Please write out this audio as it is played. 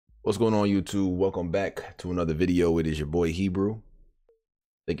What's going on, YouTube? Welcome back to another video. It is your boy Hebrew.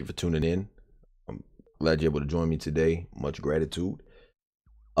 Thank you for tuning in. I'm glad you're able to join me today. Much gratitude.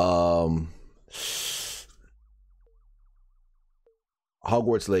 Hogwarts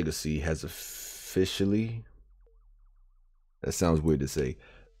Legacy has officially, that sounds weird to say,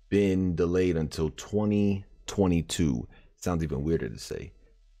 been delayed until 2022. Sounds even weirder to say.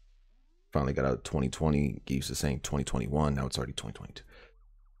 Finally got out 2020. Used to saying 2021. Now it's already 2022.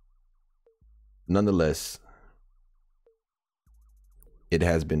 Nonetheless, it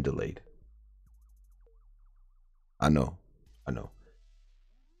has been delayed. I know.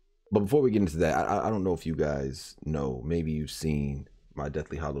 But before we get into that, I don't know if you guys know. Maybe you've seen my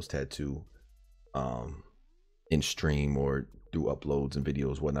Deathly Hallows tattoo in stream or through uploads and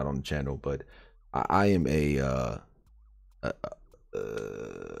videos, whatnot on the channel. But I am a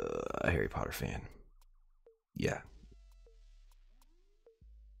Harry Potter fan. Yeah,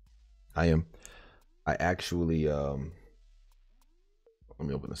 I am. I actually let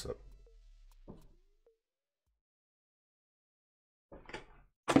me open this up.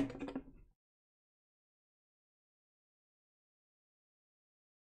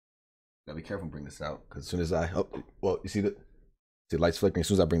 Gotta be careful and bring this out, because as soon as I you see the lights flickering. As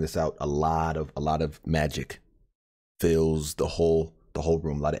soon as I bring this out, a lot of magic fills the whole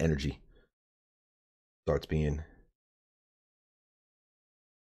room. A lot of energy starts being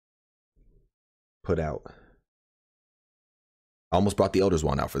put out. I almost brought the Elder's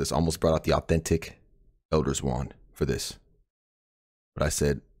Wand out for this. I almost brought out the authentic Elder's Wand for this, but I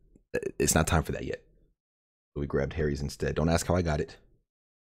said it's not time for that yet. So we grabbed Harry's instead. Don't ask how I got it.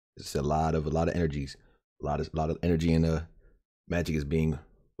 It's a lot of energies, a lot of energy and magic is being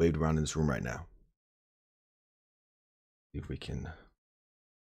waved around in this room right now. See if we can.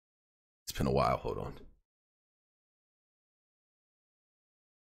 It's been a while. Hold on.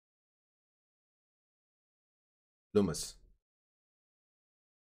 Loomis.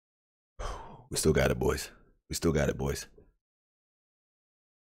 We still got it, boys. We still got it, boys.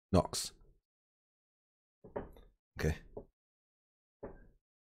 Knox. Okay.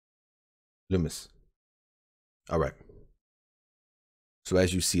 Loomis. All right. So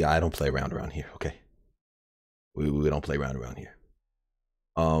as you see, I don't play around here. Okay. We don't play around here.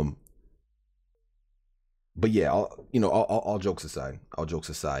 But yeah, all jokes aside,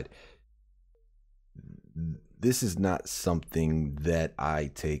 this is not something that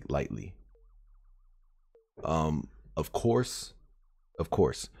I take lightly. Of course,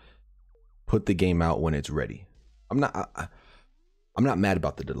 put the game out when it's ready. I'm not mad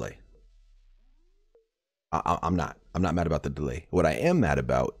about the delay. I'm not mad about the delay. What I am mad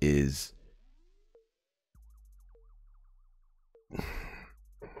about is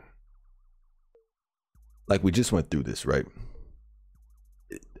like we just went through this, right?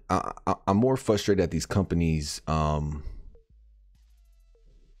 I'm more frustrated at these companies. I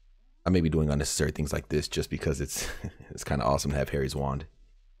may be doing unnecessary things like this just because it's kind of awesome to have Harry's wand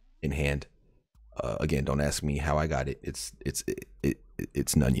in hand. Again, don't ask me how I got it. It's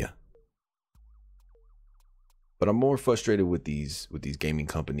Nunya. But I'm more frustrated with these gaming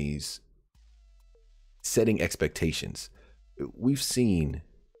companies setting expectations. We've seen,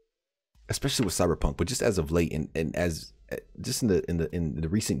 especially with Cyberpunk, but just as of late and as just in the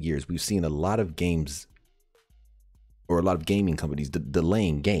recent years, we've seen a lot of games or a lot of gaming companies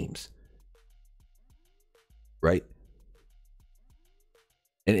delaying games, right?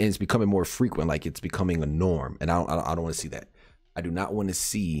 And it's becoming more frequent, like it's becoming a norm. And I don't want to see that. I do not want to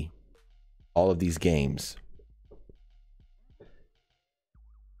see all of these games.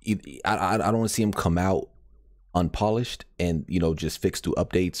 I don't want to see them come out unpolished and just fixed through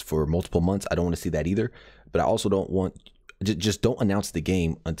updates for multiple months. I don't want to see that either. But I also don't want, just don't announce the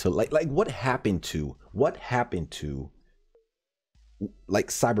game until like what happened to like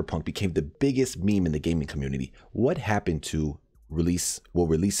Cyberpunk became the biggest meme in the gaming community. What happened to we'll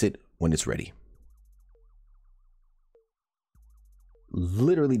release it when it's ready?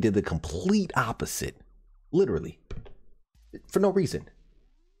 Literally did the complete opposite. Literally. For no reason.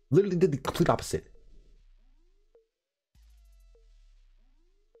 Literally did the complete opposite.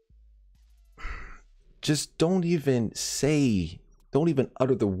 Just don't even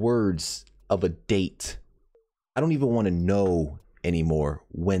utter the words of a date. I don't even want to know anymore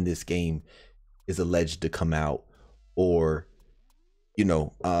when this game is alleged to come out, or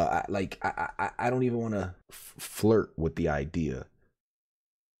I don't even want to flirt with the idea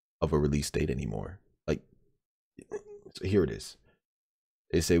of a release date anymore. Like, so here it is.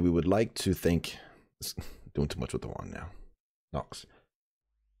 They say, we would like to thank, doing too much with the wand now. Knox.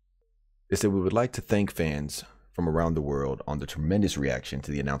 They said, we would like to thank fans from around the world on the tremendous reaction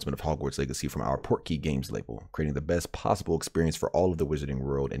to the announcement of Hogwarts Legacy from our Portkey Games label. Creating the best possible experience for all of the wizarding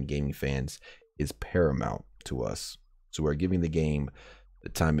world and gaming fans is paramount to us. So we're giving the game the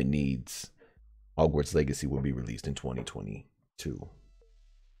time it needs. Hogwarts Legacy will be released in 2022.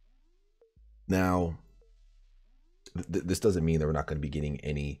 Now, this doesn't mean that we're not going to be getting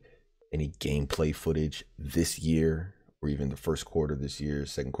any gameplay footage this year, or even the first quarter this year,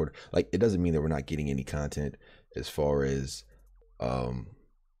 second quarter. Like, it doesn't mean that we're not getting any content as far as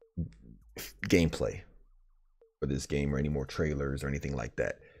gameplay for this game, or any more trailers or anything like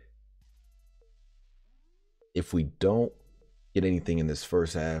that. If we don't get anything in this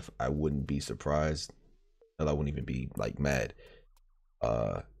first half, I wouldn't be surprised. Hell, I wouldn't even be like mad.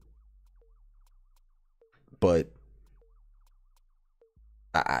 But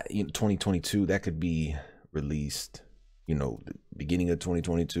 2022, that could be released, the beginning of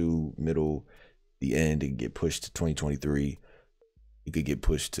 2022, middle, the end. It could get pushed to 2023. It could get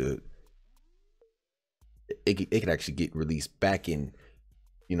pushed to, it could actually get released back in,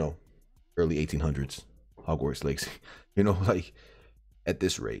 early 1800s, Hogwarts Legacy, like at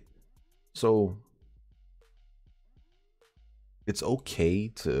this rate. So it's okay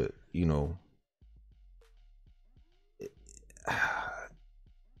to,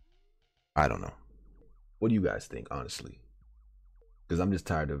 I don't know. What do you guys think, honestly? Because I'm just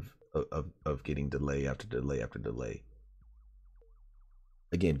tired of getting delay after delay after delay.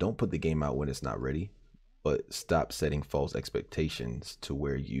 Again, don't put the game out when it's not ready, but stop setting false expectations to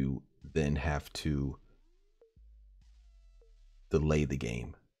where you then have to delay the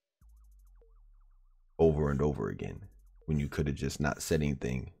game over and over again when you could have just not said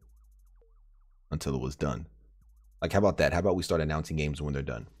anything until it was done. Like, how about that? How about we start announcing games when they're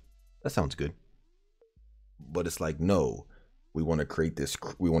done? That sounds good. But it's like, no, we want to create this,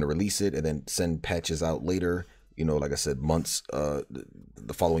 we want to release it and then send patches out later, like I said, months,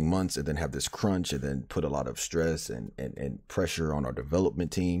 the following months, and then have this crunch and then put a lot of stress and pressure on our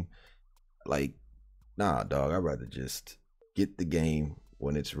development team. Like, nah, dog, I'd rather just get the game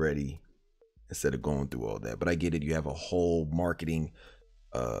when it's ready instead of going through all that. But I get it. You have a whole marketing,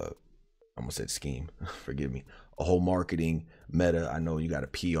 I almost said scheme, forgive me, a whole marketing meta. I know you got a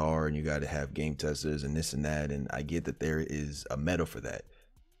PR and you got to have game testers and this and that, and I get that there is a meta for that,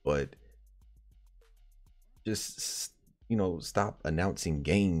 but just stop announcing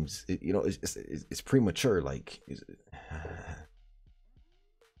games. It's premature, like,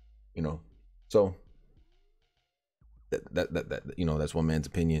 so that that's one man's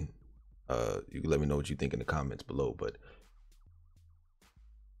opinion. You can let me know what you think in the comments below, but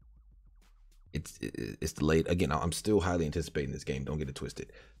it's delayed. Again, I'm still highly anticipating this game. Don't get it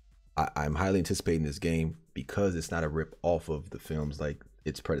twisted. I'm highly anticipating this game because it's not a rip off of the films like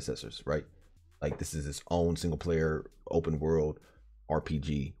its predecessors, right? Like, this is its own single player open world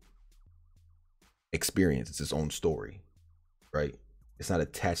RPG experience. It's its own story, right? It's not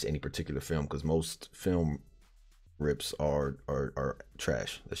attached to any particular film, because most film rips are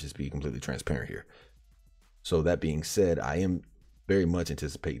trash. Let's just be completely transparent here. So that being said, I am very much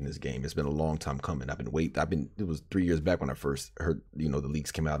anticipating this game. It's been a long time coming. It was 3 years back when I first heard, the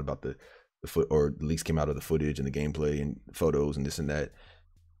leaks came out about the leaks came out of the footage and the gameplay and photos and this and that.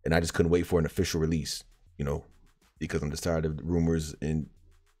 And I just couldn't wait for an official release, because I'm just tired of rumors and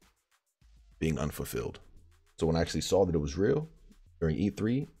being unfulfilled. So when I actually saw that it was real during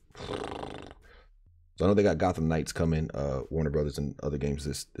E3, so I know they got Gotham Knights coming, Warner Brothers and other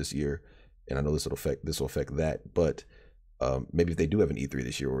games this year, and I know this will affect that. But maybe if they do have an E3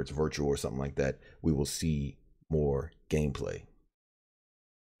 this year, or it's virtual or something like that, we will see more gameplay.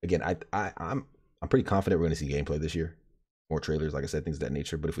 Again, I'm pretty confident we're going to see gameplay this year, more trailers, like I said, things of that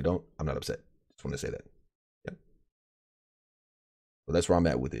nature. But if we don't, I'm not upset. Just want to say that. Yeah. So that's where I'm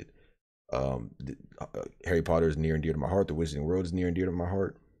at with it. Harry Potter is near and dear to my heart. The Wizarding World is near and dear to my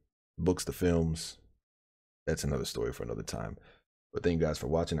heart. Books, the films, that's another story for another time. But thank you guys for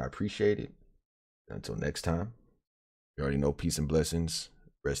watching. I appreciate it. Until next time, you already know, peace and blessings.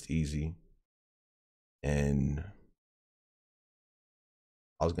 Rest easy. And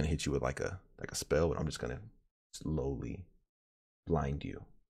I was gonna hit you with like a spell, but I'm just gonna slowly blind you.